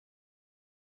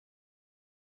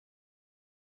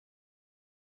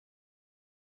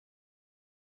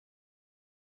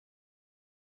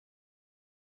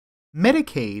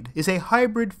Medicaid is a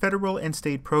hybrid federal and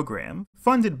state program,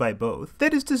 funded by both,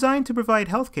 that is designed to provide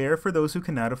healthcare for those who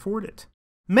cannot afford it.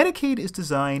 Medicaid is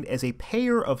designed as a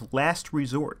payer of last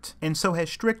resort, and so has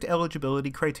strict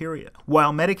eligibility criteria.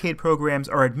 While Medicaid programs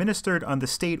are administered on the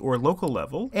state or local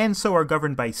level, and so are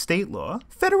governed by state law,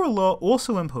 federal law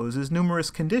also imposes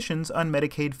numerous conditions on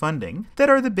Medicaid funding that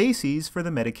are the bases for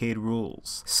the Medicaid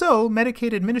rules. So,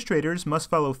 Medicaid administrators must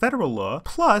follow federal law,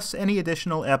 plus any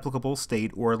additional applicable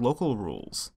state or local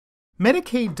rules.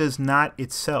 Medicaid does not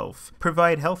itself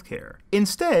provide health care.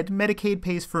 Instead, Medicaid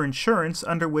pays for insurance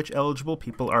under which eligible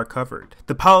people are covered.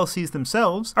 The policies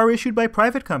themselves are issued by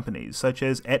private companies such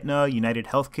as Aetna, United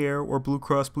Healthcare, or Blue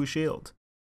Cross Blue Shield.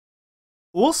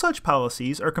 All such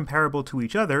policies are comparable to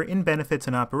each other in benefits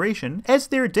and operation, as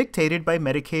they're dictated by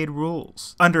Medicaid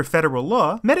rules. Under federal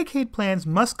law, Medicaid plans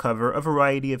must cover a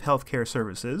variety of healthcare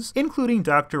services, including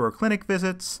doctor or clinic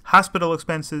visits, hospital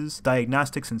expenses,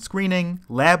 diagnostics and screening,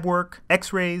 lab work,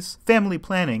 x-rays, family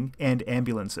planning, and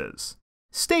ambulances.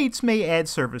 States may add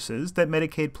services that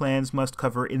Medicaid plans must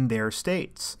cover in their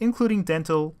states, including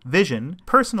dental, vision,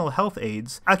 personal health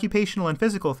aids, occupational and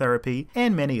physical therapy,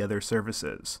 and many other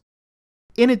services.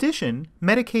 In addition,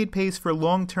 Medicaid pays for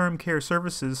long-term care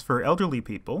services for elderly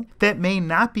people that may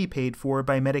not be paid for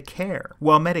by Medicare.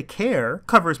 While Medicare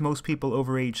covers most people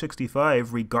over age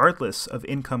 65 regardless of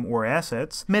income or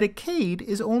assets, Medicaid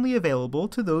is only available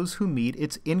to those who meet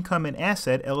its income and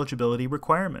asset eligibility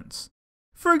requirements.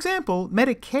 For example,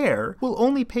 Medicare will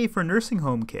only pay for nursing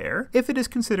home care if it is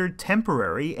considered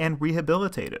temporary and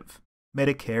rehabilitative.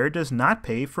 Medicare does not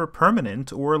pay for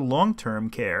permanent or long-term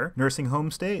care nursing home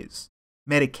stays.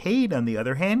 Medicaid, on the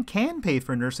other hand, can pay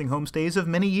for nursing home stays of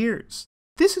many years.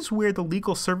 This is where the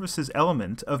legal services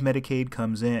element of Medicaid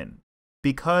comes in.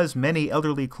 Because many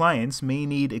elderly clients may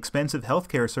need expensive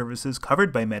healthcare services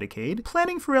covered by Medicaid,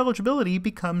 planning for eligibility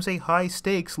becomes a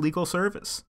high-stakes legal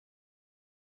service.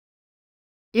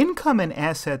 Income and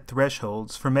asset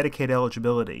thresholds for Medicaid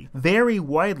eligibility vary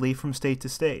widely from state to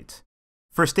state.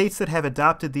 For states that have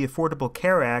adopted the Affordable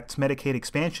Care Act's Medicaid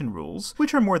expansion rules,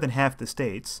 which are more than half the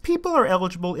states, people are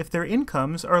eligible if their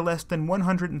incomes are less than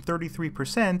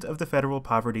 133% of the federal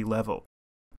poverty level.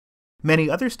 Many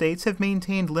other states have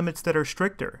maintained limits that are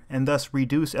stricter, and thus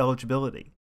reduce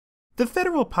eligibility. The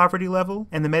federal poverty level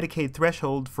and the Medicaid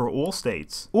threshold for all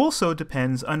states also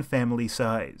depends on family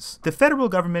size. The federal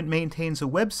government maintains a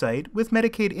website with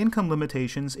Medicaid income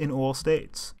limitations in all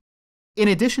states. In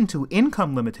addition to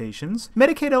income limitations,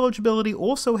 Medicaid eligibility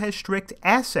also has strict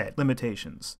asset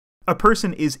limitations. A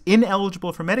person is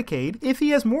ineligible for Medicaid if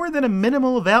he has more than a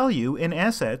minimal value in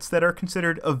assets that are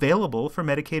considered available for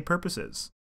Medicaid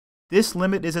purposes. This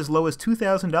limit is as low as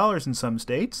 $2,000 in some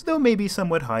states, though may be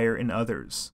somewhat higher in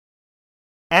others.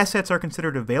 Assets are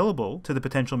considered available to the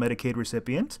potential Medicaid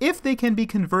recipient if they can be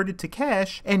converted to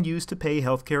cash and used to pay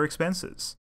healthcare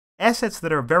expenses. Assets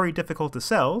that are very difficult to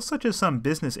sell, such as some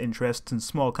business interests in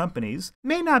small companies,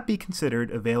 may not be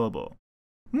considered available.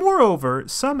 Moreover,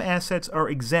 some assets are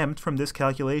exempt from this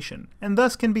calculation, and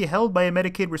thus can be held by a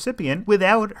Medicaid recipient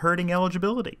without hurting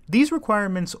eligibility. These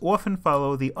requirements often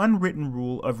follow the unwritten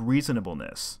rule of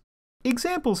reasonableness.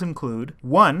 Examples include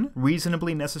 1.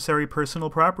 Reasonably necessary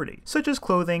personal property, such as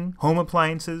clothing, home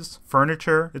appliances,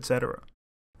 furniture, etc.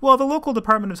 While the local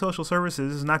Department of Social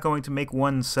Services is not going to make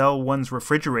one sell one's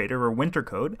refrigerator or winter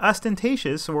coat,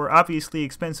 ostentatious or obviously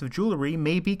expensive jewelry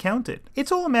may be counted.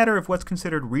 It's all a matter of what's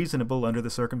considered reasonable under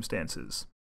the circumstances.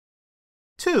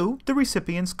 2. The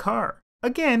recipient's car.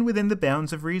 Again, within the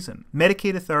bounds of reason.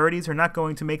 Medicaid authorities are not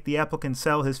going to make the applicant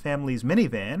sell his family's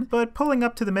minivan, but pulling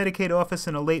up to the Medicaid office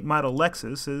in a late model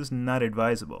Lexus is not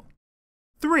advisable.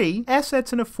 3.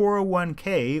 Assets in a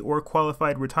 401k or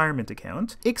qualified retirement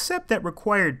account, except that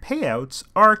required payouts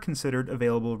are considered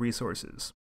available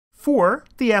resources. 4.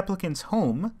 The applicant's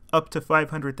home, up to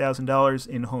 $500,000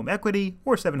 in home equity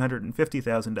or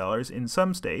 $750,000 in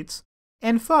some states.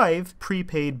 And 5.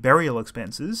 Prepaid burial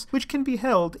expenses, which can be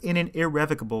held in an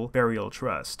irrevocable burial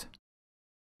trust.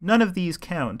 None of these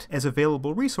count as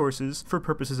available resources for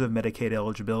purposes of Medicaid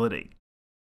eligibility.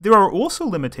 There are also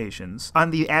limitations on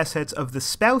the assets of the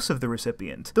spouse of the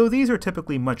recipient, though these are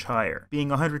typically much higher, being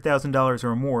 $100,000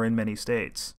 or more in many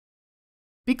states.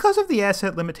 Because of the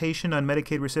asset limitation on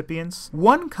Medicaid recipients,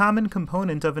 one common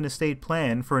component of an estate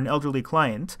plan for an elderly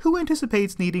client who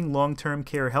anticipates needing long-term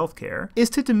care health care is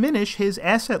to diminish his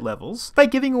asset levels by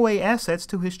giving away assets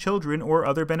to his children or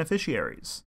other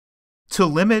beneficiaries. To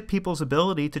limit people's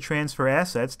ability to transfer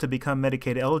assets to become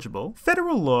Medicaid eligible,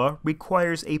 federal law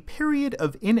requires a period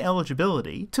of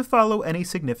ineligibility to follow any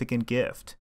significant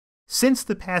gift. Since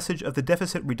the passage of the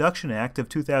Deficit Reduction Act of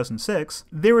 2006,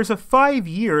 there is a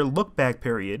 5-year look-back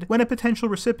period when a potential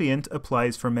recipient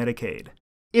applies for Medicaid.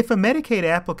 If a Medicaid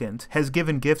applicant has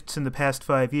given gifts in the past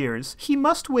 5 years, he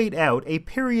must wait out a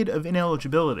period of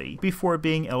ineligibility before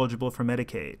being eligible for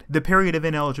Medicaid. The period of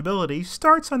ineligibility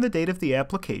starts on the date of the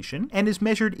application and is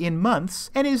measured in months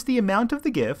and is the amount of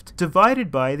the gift divided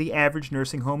by the average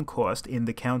nursing home cost in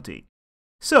the county.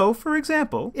 So, for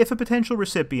example, if a potential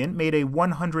recipient made a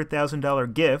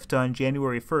 $100,000 gift on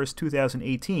January 1,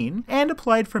 2018, and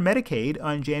applied for Medicaid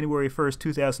on January 1,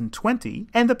 2020,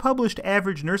 and the published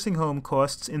average nursing home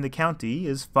costs in the county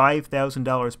is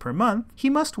 $5,000 per month, he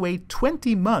must wait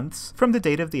 20 months from the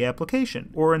date of the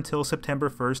application, or until September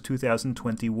 1,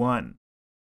 2021.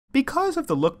 Because of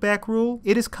the look-back rule,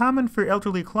 it is common for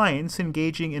elderly clients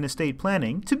engaging in estate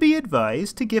planning to be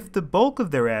advised to gift the bulk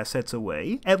of their assets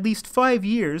away at least 5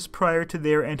 years prior to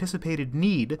their anticipated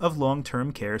need of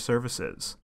long-term care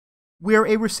services. Where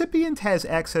a recipient has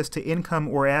access to income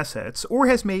or assets, or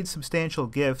has made substantial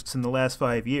gifts in the last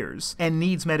 5 years, and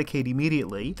needs Medicaid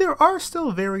immediately, there are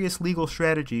still various legal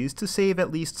strategies to save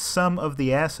at least some of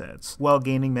the assets while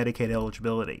gaining Medicaid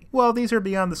eligibility. While these are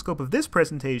beyond the scope of this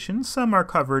presentation, some are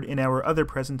covered in our other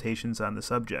presentations on the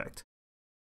subject.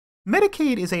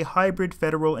 Medicaid is a hybrid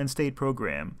federal and state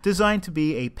program designed to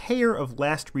be a payer of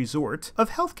last resort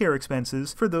of healthcare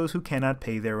expenses for those who cannot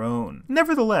pay their own.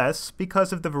 Nevertheless,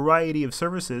 because of the variety of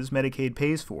services Medicaid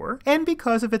pays for, and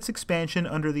because of its expansion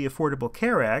under the Affordable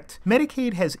Care Act,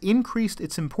 Medicaid has increased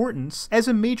its importance as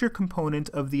a major component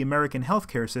of the American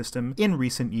healthcare system in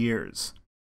recent years.